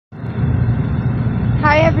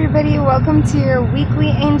Hi everybody, welcome to your weekly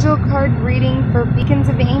angel card reading for Beacons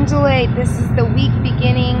of Angel Light. This is the week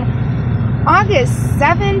beginning August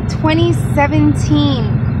 7th,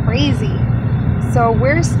 2017. Crazy. So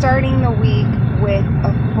we're starting the week with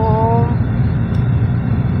a full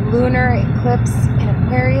lunar eclipse in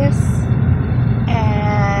Aquarius,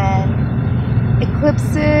 and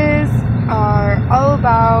eclipses are all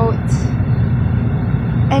about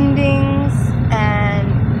endings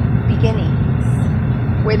and beginnings.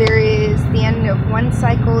 Where there is the end of one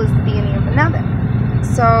cycle is the beginning of another.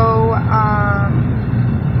 So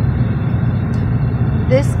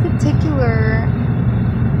this particular,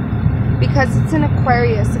 because it's an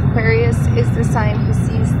Aquarius is the sign who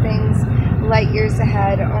sees things light years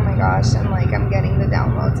ahead. Oh my gosh, and like I'm getting the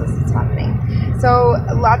downloads as it's happening. So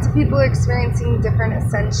lots of people are experiencing different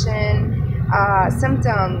ascension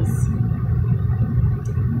symptoms,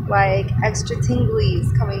 like extra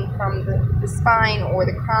tinglies coming from the spine or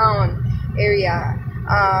the crown area,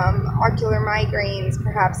 ocular migraines,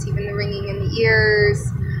 perhaps even the ringing in the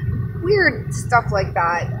ears, weird stuff like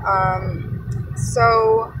that.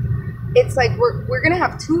 So it's like we're gonna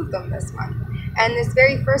have two of them this month, and this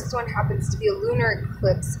very first one happens to be a lunar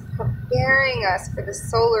eclipse preparing us for the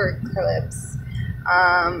solar eclipse.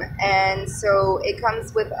 And so it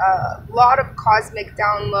comes with a lot of cosmic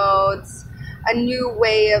downloads, a new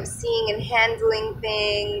way of seeing and handling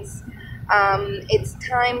things. It's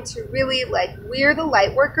time to really, like, we're the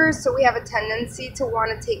light workers, so we have a tendency to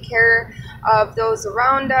want to take care of those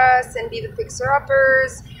around us and be the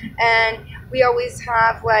fixer-uppers, and we always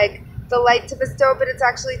have like the light to bestow, but it's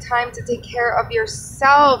actually time to take care of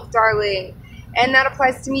yourself, darling, and that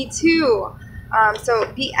applies to me too. So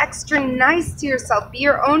be extra nice to yourself, be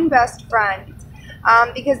your own best friend.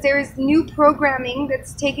 Because there is new programming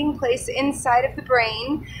that's taking place inside of the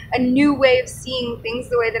brain, a new way of seeing things,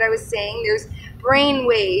 the way that I was saying. There's brain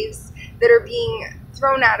waves that are being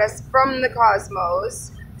thrown at us from the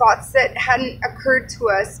cosmos, thoughts that hadn't occurred to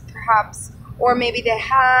us perhaps, or maybe they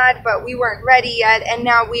had, but we weren't ready yet, and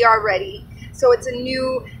now we are ready. So it's a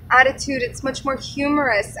new attitude. It's much more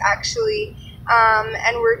humorous, actually,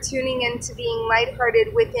 and we're tuning into being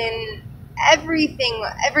lighthearted within everything,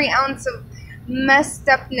 every ounce of messed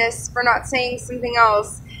upness, for not saying something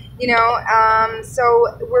else, you know.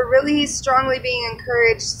 So we're really strongly being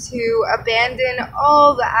encouraged to abandon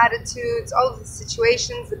all the attitudes, all the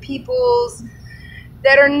situations, the peoples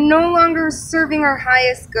that are no longer serving our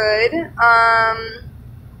highest good.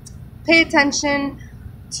 Pay attention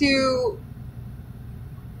to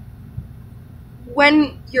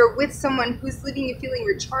when you're with someone who's leaving you feeling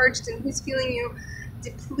recharged and who's feeling you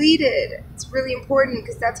depleted. It's really important,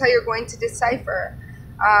 because that's how you're going to decipher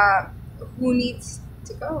who needs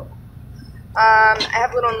to go. I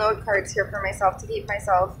have little note cards here for myself to keep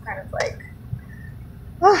myself kind of like,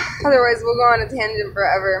 otherwise we'll go on a tangent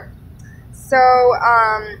forever. So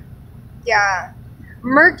yeah,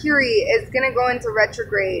 Mercury is going to go into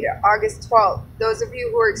retrograde August 12th. Those of you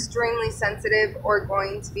who are extremely sensitive are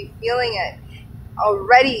going to be feeling it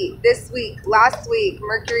already this week. Last week,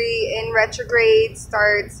 Mercury in retrograde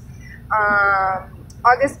starts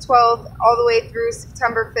August 12th all the way through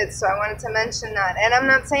September 5th. So I wanted to mention that. And I'm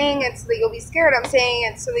not saying it so that you'll be scared. I'm saying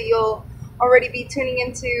it so that you'll already be tuning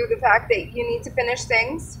into the fact that you need to finish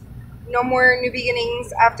things. No more new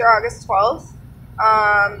beginnings after August 12th.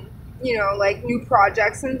 You know, like new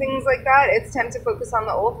projects and things like that. It's time to focus on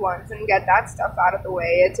the old ones and get that stuff out of the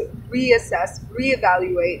way. It's reassess,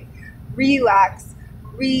 reevaluate, relax,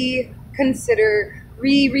 reconsider,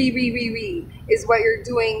 re is what you're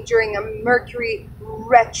doing during a Mercury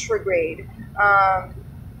retrograde.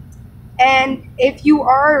 And if you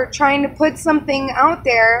are trying to put something out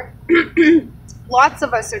there, lots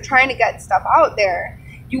of us are trying to get stuff out there.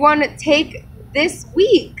 You want to take this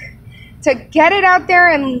week to get it out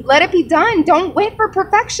there and let it be done. Don't wait for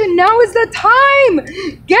perfection. Now is the time.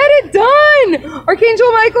 Get it done.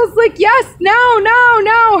 Archangel Michael's like, yes, now.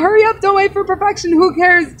 Hurry up. Don't wait for perfection. Who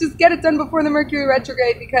cares? Just get it done before the Mercury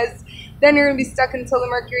retrograde, because then you're going to be stuck until the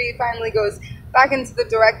Mercury finally goes back into the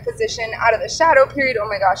direct position out of the shadow period. Oh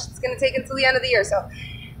my gosh, it's going to take until the end of the year. So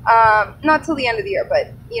not till the end of the year,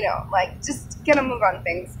 but, you know, like, just get a move on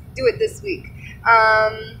things. Do it this week.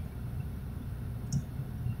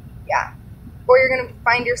 Yeah, or you're going to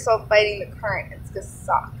find yourself fighting the current. It's going to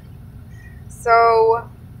suck. So,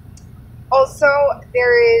 also,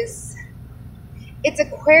 it's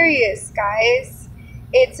Aquarius, guys.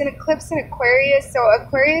 It's an eclipse in Aquarius. So,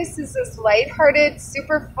 Aquarius is this lighthearted,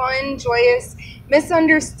 super fun, joyous,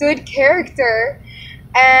 misunderstood character.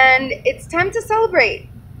 And it's time to celebrate.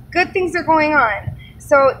 Good things are going on.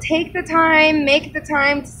 So, take the time, make the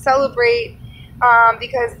time to celebrate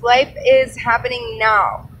because life is happening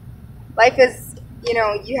now. Life is,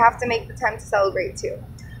 you have to make the time to celebrate too.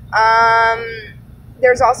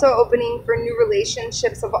 There's also opening for new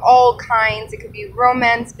relationships of all kinds. It could be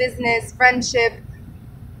romance, business, friendship,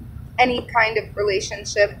 any kind of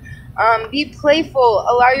relationship. Be playful.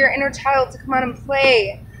 Allow your inner child to come out and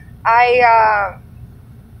play. I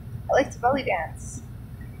like to belly dance.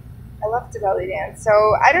 I love to belly dance. So,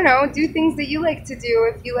 I don't know, do things that you like to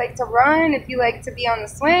do. If you like to run, if you like to be on the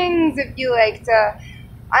swings, if you like to,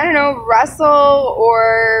 I don't know, wrestle,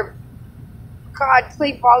 or, God,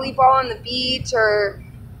 play volleyball on the beach, or,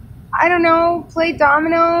 I don't know, play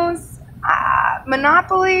dominoes,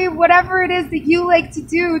 Monopoly, whatever it is that you like to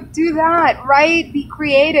do that, right? Be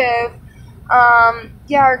creative.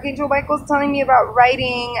 Yeah, Archangel Michael's telling me about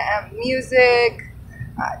writing, music,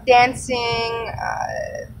 dancing,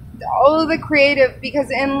 all of the creative,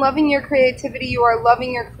 because in loving your creativity, you are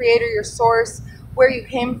loving your creator, your source, where you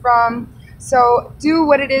came from. So do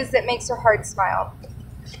what it is that makes your heart smile.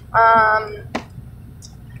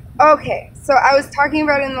 Okay, so I was talking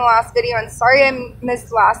about it in the last video, and sorry I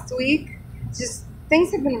missed last week. Just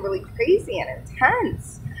things have been really crazy and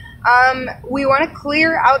intense. We want to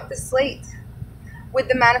clear out the slate with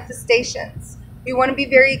the manifestations. We want to be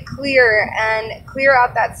very clear and clear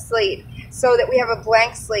out that slate so that we have a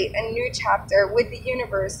blank slate, a new chapter with the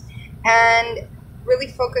universe, and really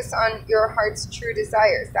focus on your heart's true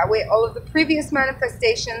desires. That way all of the previous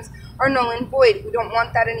manifestations are null and void. We don't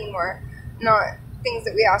want that anymore. Not things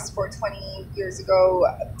that we asked for 20 years ago,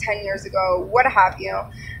 10 years ago, what have you.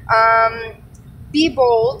 Be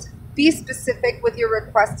bold, be specific with your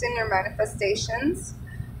requests and your manifestations.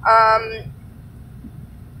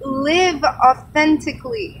 Live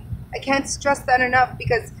authentically. I can't stress that enough,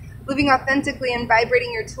 because living authentically and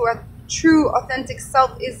vibrating your true authentic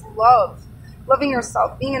self is love. Loving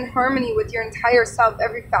yourself, being in harmony with your entire self,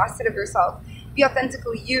 every facet of yourself. Be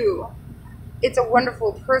authentically you. It's a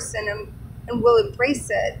wonderful person, and we'll embrace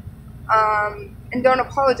it. And don't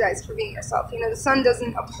apologize for being yourself. The sun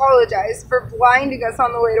doesn't apologize for blinding us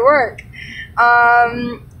on the way to work.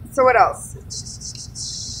 So what else?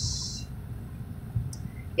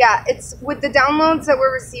 Yeah, it's with the downloads that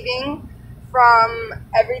we're receiving from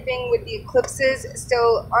everything with the eclipses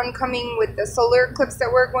still oncoming, with the solar eclipse that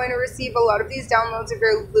we're going to receive. A lot of these downloads are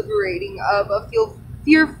very liberating of a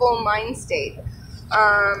fearful mind state.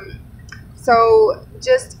 So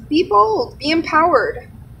just be bold, be empowered.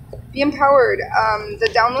 Be empowered. The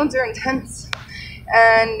downloads are intense,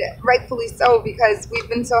 and rightfully so, because we've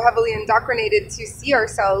been so heavily indoctrinated to see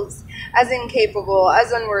ourselves as incapable,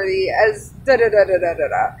 as unworthy, as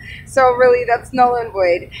da-da-da-da-da-da-da. So really, that's null and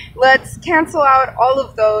void. Let's cancel out all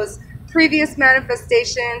of those previous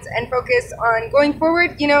manifestations and focus on going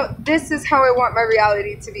forward. This is how I want my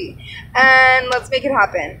reality to be. And let's make it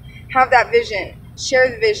happen. Have that vision. Share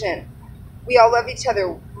the vision. We all love each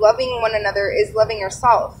other. Loving one another is loving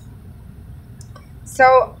yourself.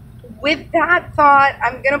 So with that thought,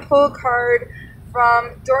 I'm going to pull a card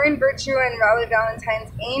from Doreen Virtue and Raleigh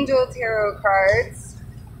Valentine's Angel Tarot cards.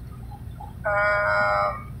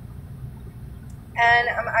 And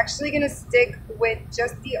I'm actually going to stick with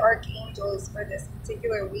just the archangels for this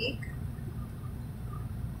particular week.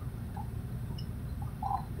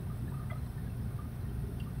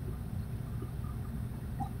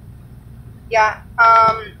 Yeah,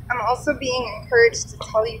 I'm also being encouraged to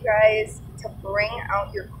tell you guys to bring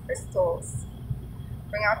out your crystals.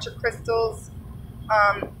 Bring out your crystals.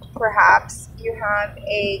 Perhaps you have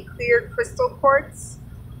a clear crystal quartz,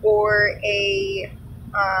 or a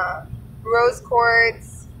rose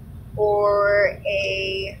quartz, or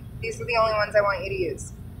these are the only ones I want you to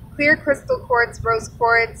use. Clear crystal quartz, rose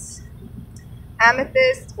quartz,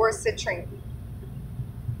 amethyst, or citrine.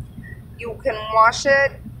 You can wash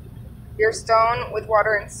your stone with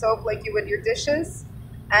water and soap like you would your dishes,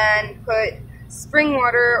 and put spring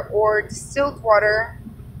water or distilled water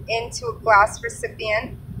into a glass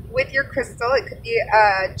recipient with your crystal. It could be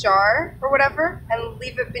a jar or whatever, and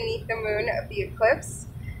leave it beneath the moon of the eclipse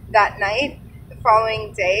that night. The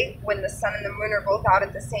following day, when the sun and the moon are both out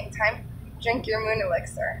at the same time, drink your moon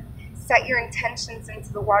elixir. Set your intentions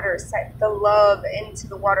into the water. Set the love into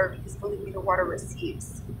the water, because believe me, the water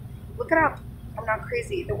receives. Look it up. I'm not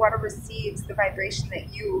crazy. The water receives the vibration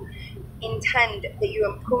that you intend, that you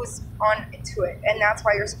impose onto it. And that's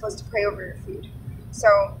why you're supposed to pray over your food.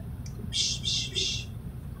 So,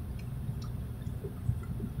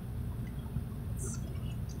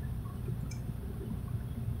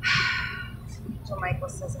 Angel Michael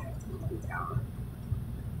says I have to calm down.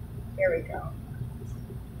 There we go.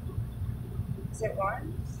 Is it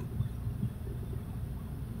one?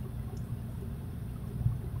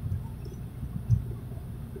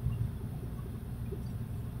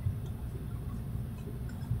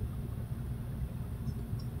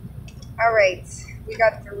 All right, we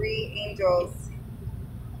got 3 angels.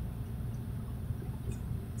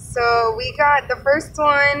 So we got, the first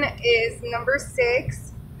one is number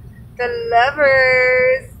 6, the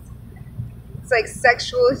Lovers. It's like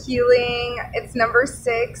sexual healing. It's number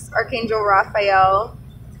 6, Archangel Raphael.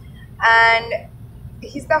 And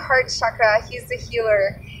he's the heart chakra. He's the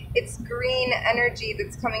healer. It's green energy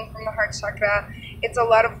that's coming from the heart chakra. It's a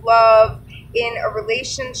lot of love in a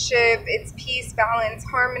relationship. It's peace, balance,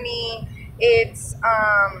 harmony. It's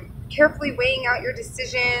carefully weighing out your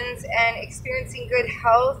decisions and experiencing good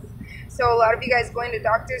health. So a lot of you guys going to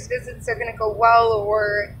doctor's visits are going to go well,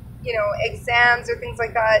 or, you know, exams or things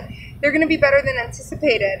like that. They're going to be better than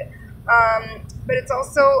anticipated. But it's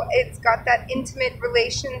also, it's got that intimate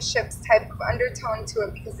relationships type of undertone to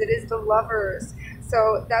it because it is the Lovers.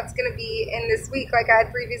 So that's going to be in this week, like I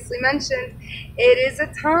had previously mentioned. It is a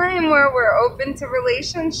time where we're open to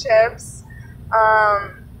relationships.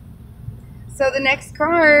 So the next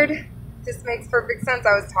card, this makes perfect sense.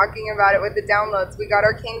 I was talking about it with the downloads. We got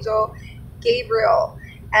Archangel Gabriel,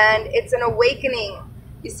 and it's an awakening.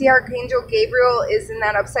 You see Archangel Gabriel is in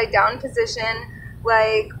that upside down position.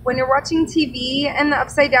 Like when you're watching TV and the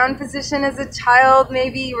upside down position as a child,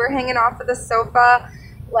 maybe you were hanging off of the sofa,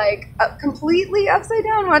 like completely upside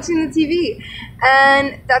down watching the TV.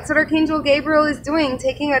 And that's what Archangel Gabriel is doing,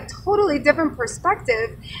 taking a totally different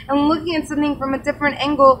perspective and looking at something from a different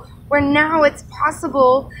angle, where now it's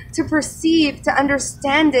possible to perceive, to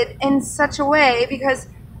understand it in such a way because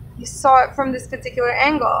you saw it from this particular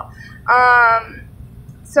angle.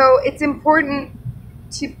 So it's important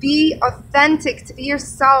to be authentic, to be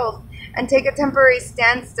yourself, and take a temporary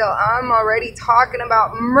standstill. I'm already talking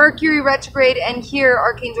about Mercury retrograde, and here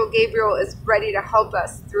Archangel Gabriel is ready to help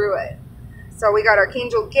us through it. So we got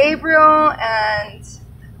Archangel Gabriel and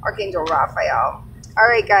Archangel Raphael. All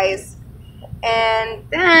right, guys. And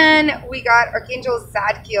then we got Archangel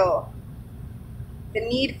Zadkiel. The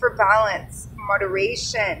need for balance,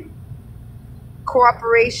 moderation,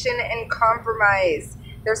 cooperation, and compromise.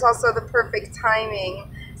 There's also the perfect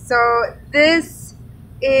timing. So this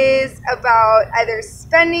is about either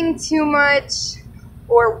spending too much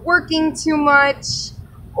or working too much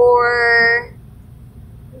or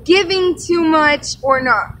giving too much or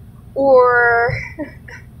not. Or,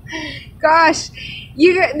 gosh,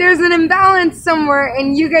 there's an imbalance somewhere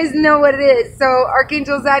and you guys know what it is. So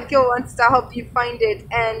Archangel Zadkiel wants to help you find it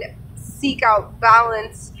and seek out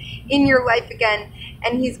balance in your life again.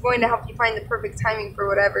 And he's going to help you find the perfect timing for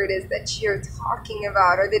whatever it is that you're talking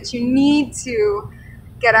about or that you need to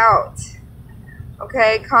get out.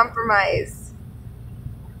 Okay? Compromise,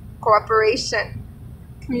 cooperation,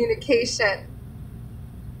 communication.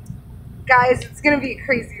 Guys, it's going to be a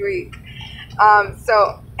crazy week.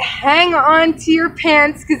 So hang on to your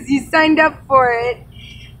pants because you signed up for it.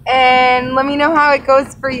 And let me know how it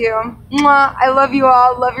goes for you. Mwah. I love you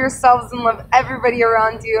all. Love yourselves and love everybody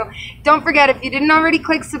around you. Don't forget, if you didn't already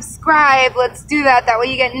click subscribe, let's do that. That way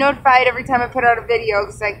you get notified every time I put out a video.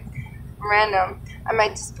 Because, like, random. I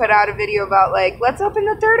might just put out a video about, like, let's open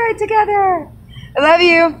the third eye together. I love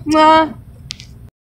you. Mwah.